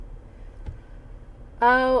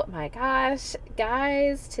Oh my gosh,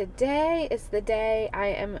 guys, today is the day. I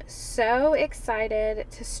am so excited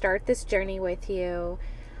to start this journey with you.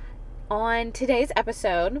 On today's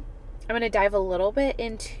episode, I'm going to dive a little bit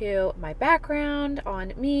into my background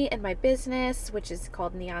on me and my business, which is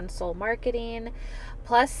called Neon Soul Marketing,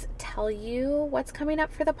 plus tell you what's coming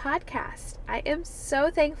up for the podcast. I am so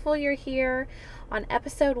thankful you're here on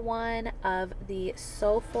episode 1 of the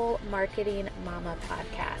Soulful Marketing Mama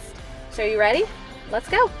podcast. So are you ready? Let's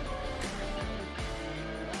go.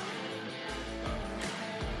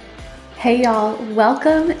 Hey y'all,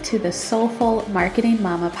 welcome to the Soulful Marketing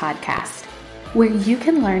Mama podcast, where you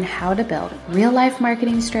can learn how to build real-life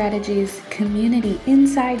marketing strategies, community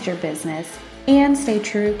inside your business, and stay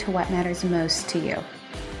true to what matters most to you.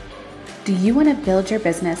 Do you want to build your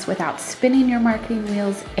business without spinning your marketing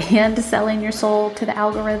wheels and selling your soul to the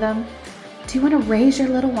algorithm? Do you want to raise your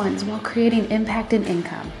little ones while creating impact and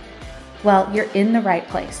income? Well, you're in the right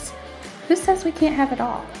place. Who says we can't have it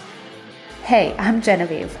all? Hey, I'm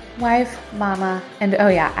Genevieve, wife, mama, and oh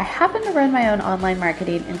yeah, I happen to run my own online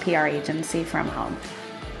marketing and PR agency from home.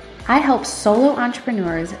 I help solo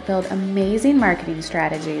entrepreneurs build amazing marketing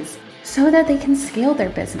strategies so that they can scale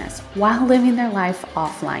their business while living their life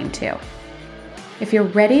offline too. If you're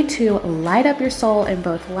ready to light up your soul in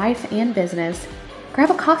both life and business, grab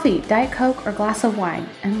a coffee, Diet Coke, or glass of wine,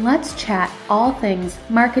 and let's chat all things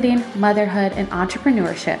marketing, motherhood, and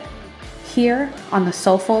entrepreneurship here on the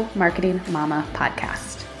Soulful Marketing Mama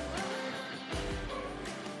podcast.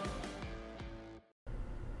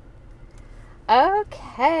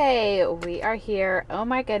 Okay, we are here. Oh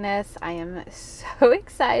my goodness, I am so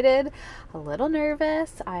excited, a little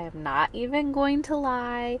nervous. I am not even going to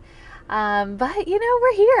lie. But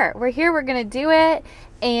we're here. We're going to do it.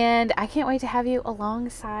 And I can't wait to have you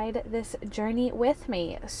alongside this journey with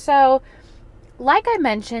me. So, like I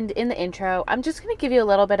mentioned in the intro, I'm just going to give you a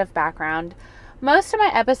little bit of background. Most of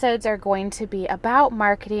my episodes are going to be about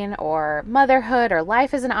marketing or motherhood or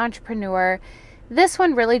life as an entrepreneur. This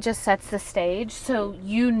one really just sets the stage so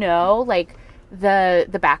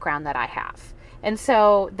the background that I have. And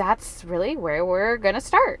so that's really where we're going to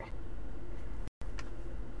start.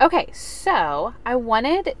 Okay, so I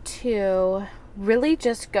wanted to really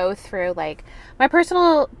just go through my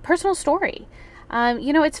personal story.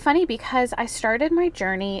 It's funny because I started my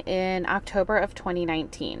journey in October of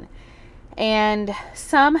 2019, and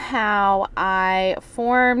somehow I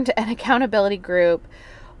formed an accountability group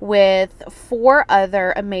with 4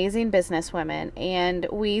 other amazing businesswomen, and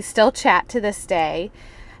we still chat to this day.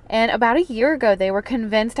 And about a year ago, they were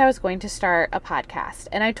convinced I was going to start a podcast,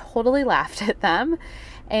 and I totally laughed at them.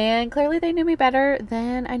 And clearly they knew me better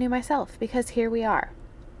than I knew myself, because here we are.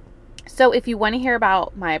 So if you want to hear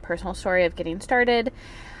about my personal story of getting started,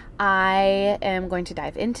 I am going to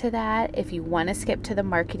dive into that. If you want to skip to the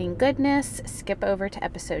marketing goodness, skip over to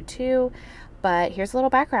episode 2. But here's a little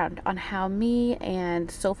background on how me and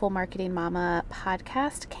Soulful Marketing Mama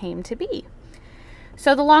podcast came to be.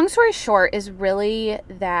 So the long story short is really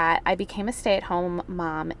that I became a stay-at-home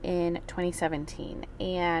mom in 2017,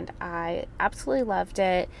 and I absolutely loved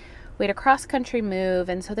it. We had a cross-country move,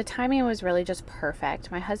 and so the timing was really just perfect.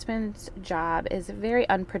 My husband's job is very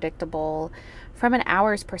unpredictable from an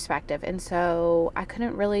hours perspective, and so I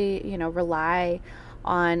couldn't really, rely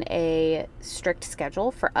on a strict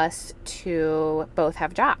schedule for us to both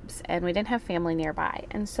have jobs, and we didn't have family nearby,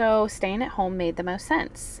 and so staying at home made the most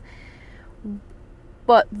sense.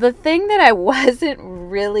 But the thing that I wasn't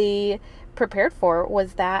really prepared for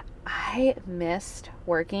was that I missed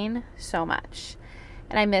working so much.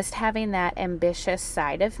 And I missed having that ambitious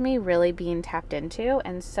side of me really being tapped into.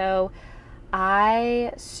 And so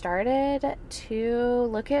I started to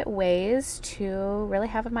look at ways to really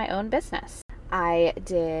have my own business. I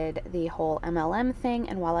did the whole MLM thing,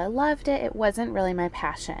 and while I loved it, it wasn't really my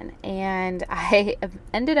passion. And I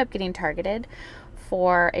ended up getting targeted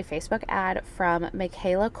for a Facebook ad from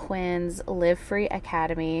Michaela Quinn's Live Free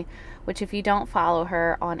Academy, which if you don't follow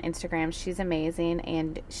her on Instagram, she's amazing,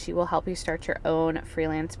 and she will help you start your own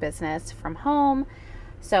freelance business from home.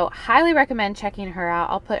 So highly recommend checking her out.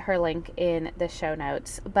 I'll put her link in the show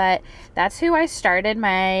notes. But that's who I started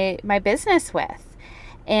my business with.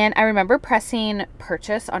 And I remember pressing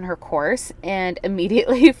purchase on her course and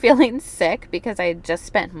immediately feeling sick because I had just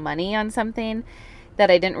spent money on something that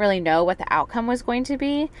I didn't really know what the outcome was going to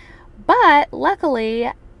be. But luckily,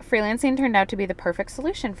 freelancing turned out to be the perfect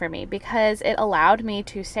solution for me because it allowed me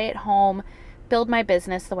to stay at home, build my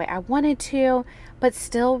business the way I wanted to, but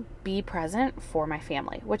still be present for my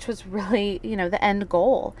family, which was really, the end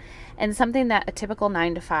goal, and something that a typical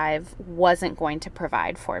 9-to-5 wasn't going to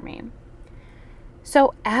provide for me.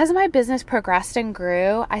 So as my business progressed and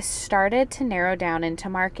grew, I started to narrow down into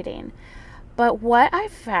marketing. But what I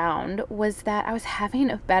found was that I was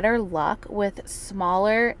having better luck with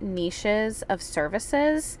smaller niches of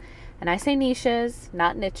services. And I say niches,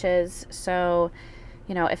 not niches. So,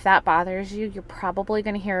 if that bothers you, you're probably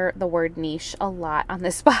going to hear the word niche a lot on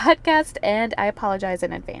this podcast, and I apologize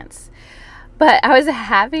in advance. But I was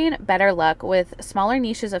having better luck with smaller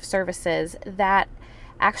niches of services that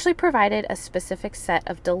actually provided a specific set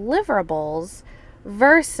of deliverables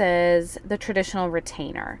versus the traditional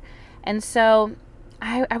retainer. And so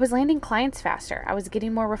I was landing clients faster. I was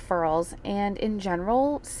getting more referrals, and in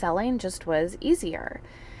general, selling just was easier.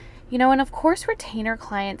 And of course, retainer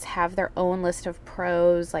clients have their own list of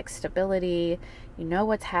pros like stability, you know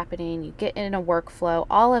what's happening, you get in a workflow,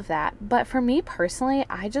 all of that. But for me personally,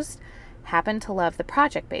 I just happen to love the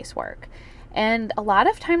project-based work. And a lot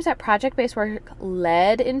of times that project-based work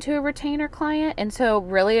led into a retainer client. And so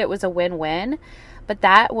really it was a win-win. But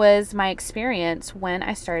that was my experience when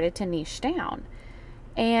I started to niche down.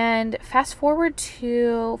 And fast forward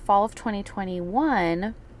to fall of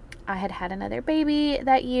 2021, I had another baby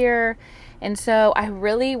that year. And so I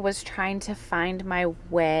really was trying to find my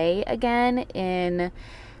way again in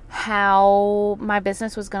how my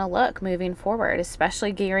business was going to look moving forward,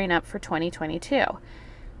 especially gearing up for 2022.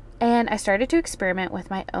 And I started to experiment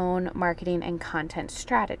with my own marketing and content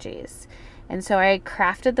strategies. And so I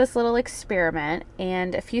crafted this little experiment,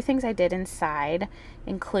 and a few things I did inside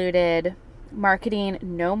included marketing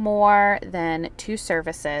no more than 2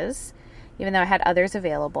 services. Even though I had others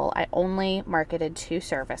available, I only marketed 2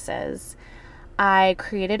 services. I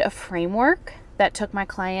created a framework that took my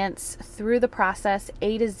clients through the process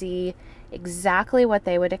A to Z, exactly what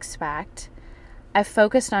they would expect. I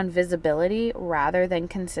focused on visibility rather than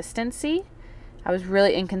consistency. I was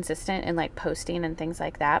really inconsistent in posting and things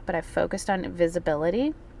like that, but I focused on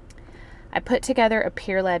visibility. I put together a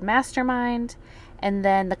peer-led mastermind, and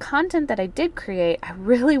then the content that I did create, I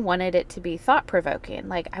really wanted it to be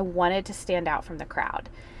thought-provoking. I wanted to stand out from the crowd.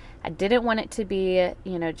 I didn't want it to be,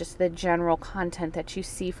 just the general content that you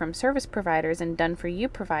see from service providers and done-for-you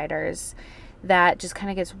providers that just kind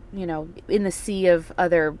of gets, in the sea of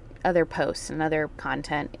other posts and other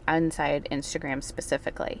content inside Instagram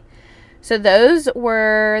specifically. So those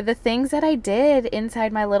were the things that I did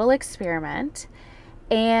inside my little experiment,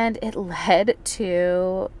 and it led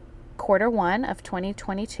to Q1 of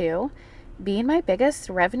 2022 being my biggest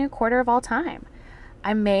revenue quarter of all time.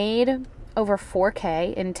 I made over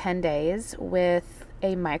 $4,000 in 10 days with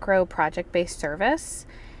a micro project-based service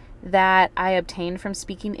that I obtained from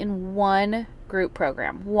speaking in one group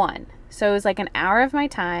program. One. So it was an hour of my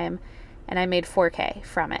time, and I made $4,000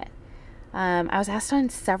 from it. I was asked on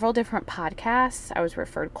several different podcasts. I was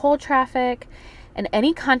referred cold traffic, and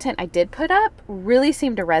any content I did put up really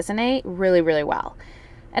seemed to resonate really, really well.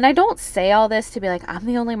 And I don't say all this to be I'm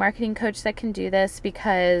the only marketing coach that can do this,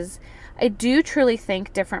 because I do truly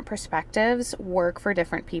think different perspectives work for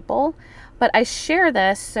different people. But I share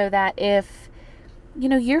this so that if,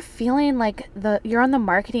 you're feeling you're on the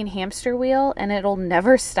marketing hamster wheel and it'll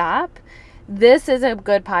never stop, this is a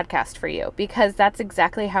good podcast for you, because that's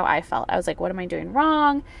exactly how I felt. I was what am I doing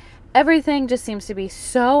wrong? Everything just seems to be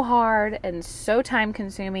so hard and so time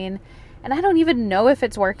consuming, and I don't even know if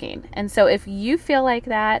it's working. And so if you feel like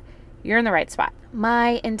that, you're in the right spot.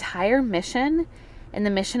 My entire mission and the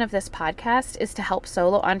mission of this podcast is to help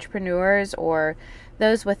solo entrepreneurs or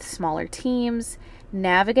those with smaller teams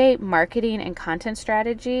navigate marketing and content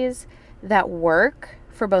strategies that work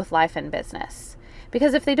for both life and business.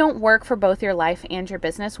 Because if they don't work for both your life and your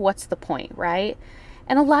business, what's the point, right?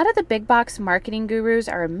 And a lot of the big box marketing gurus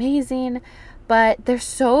are amazing, but they're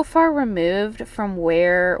so far removed from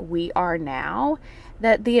where we are now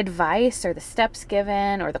that the advice or the steps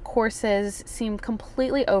given or the courses seem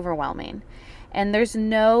completely overwhelming. And there's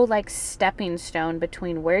no stepping stone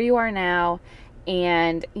between where you are now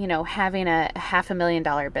and, having a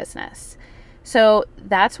 $500,000 business. So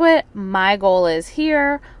that's what my goal is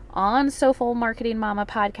here on Soulful Marketing Mama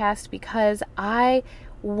podcast, because I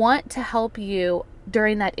want to help you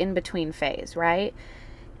during that in-between phase, right?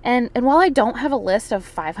 And while I don't have a list of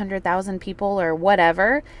 500,000 people or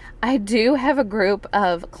whatever, I do have a group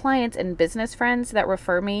of clients and business friends that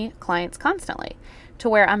refer me clients constantly, to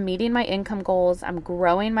where I'm meeting my income goals, I'm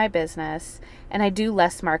growing my business, and I do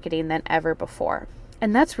less marketing than ever before.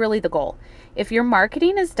 And that's really the goal. If your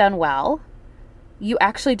marketing is done well, you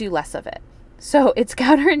actually do less of it. So it's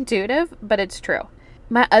counterintuitive, but it's true.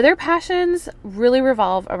 My other passions really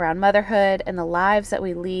revolve around motherhood and the lives that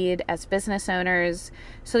we lead as business owners.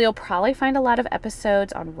 So you'll probably find a lot of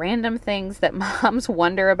episodes on random things that moms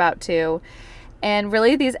wonder about too. And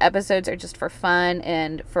really, these episodes are just for fun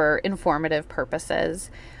and for informative purposes.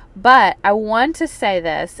 But I want to say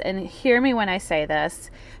this, and hear me when I say this.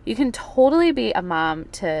 You can totally be a mom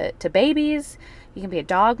to babies. You can be a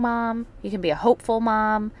dog mom. You can be a hopeful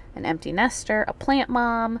mom, an empty nester, a plant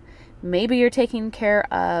mom. Maybe you're taking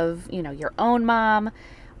care of, your own mom.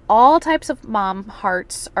 All types of mom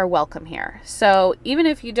hearts are welcome here. So even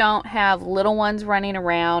if you don't have little ones running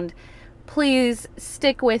around, please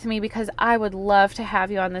stick with me, because I would love to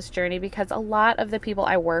have you on this journey, because a lot of the people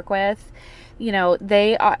I work with,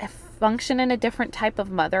 they function in a different type of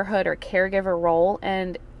motherhood or caregiver role.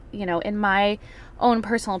 And, in my own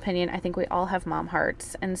personal opinion, I think we all have mom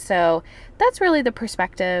hearts. And so that's really the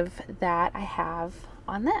perspective that I have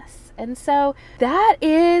on this. And so that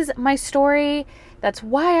is my story. That's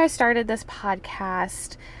why I started this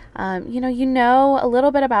podcast. You know a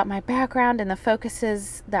little bit about my background and the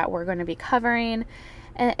focuses that we're going to be covering.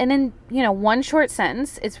 And in, one short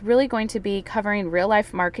sentence, it's really going to be covering real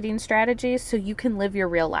life marketing strategies so you can live your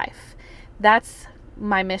real life. That's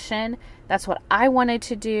my mission. That's what I wanted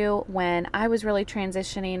to do when I was really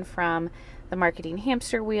transitioning from the marketing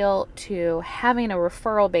hamster wheel to having a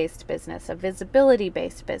referral-based business, a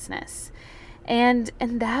visibility-based business. And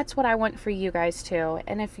that's what I want for you guys too.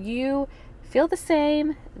 And if you feel the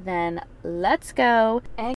same, then let's go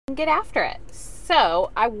and get after it.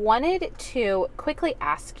 So I wanted to quickly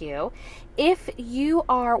ask you, if you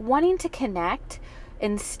are wanting to connect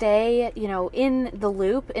and stay, in the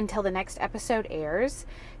loop until the next episode airs,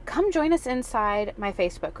 come join us inside my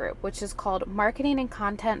Facebook group, which is called Marketing and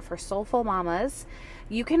Content for Soulful Mamas.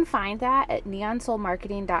 You can find that at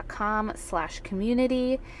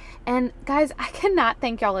neonsoulmarketing.com/community. And guys, I cannot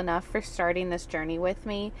thank y'all enough for starting this journey with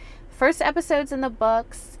me. First episode's in the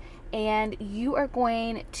books, and you are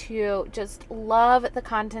going to just love the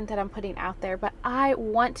content that I'm putting out there. But I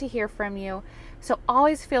want to hear from you. So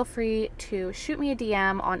always feel free to shoot me a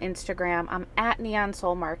DM on Instagram. I'm at Neon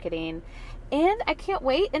Soul Marketing. And I can't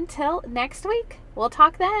wait until next week. We'll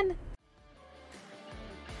talk then.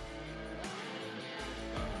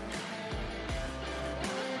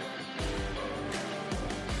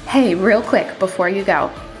 Hey, real quick before you go,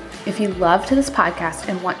 if you loved this podcast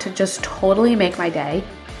and want to just totally make my day,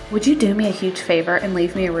 would you do me a huge favor and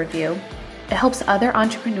leave me a review? It helps other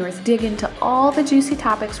entrepreneurs dig into all the juicy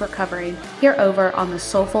topics we're covering here over on the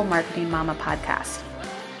Soulful Marketing Mama podcast.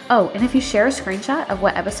 Oh, and if you share a screenshot of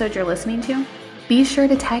what episode you're listening to, be sure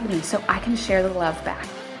to tag me so I can share the love back.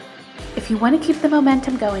 If you want to keep the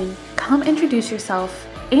momentum going, come introduce yourself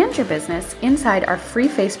and your business inside our free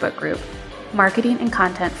Facebook group, Marketing and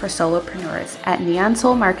Content for Solopreneurs, at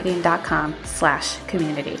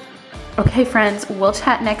neonsoulmarketing.com/community. Okay, friends, we'll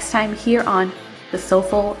chat next time here on the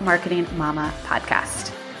Soulful Marketing Mama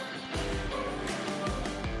podcast.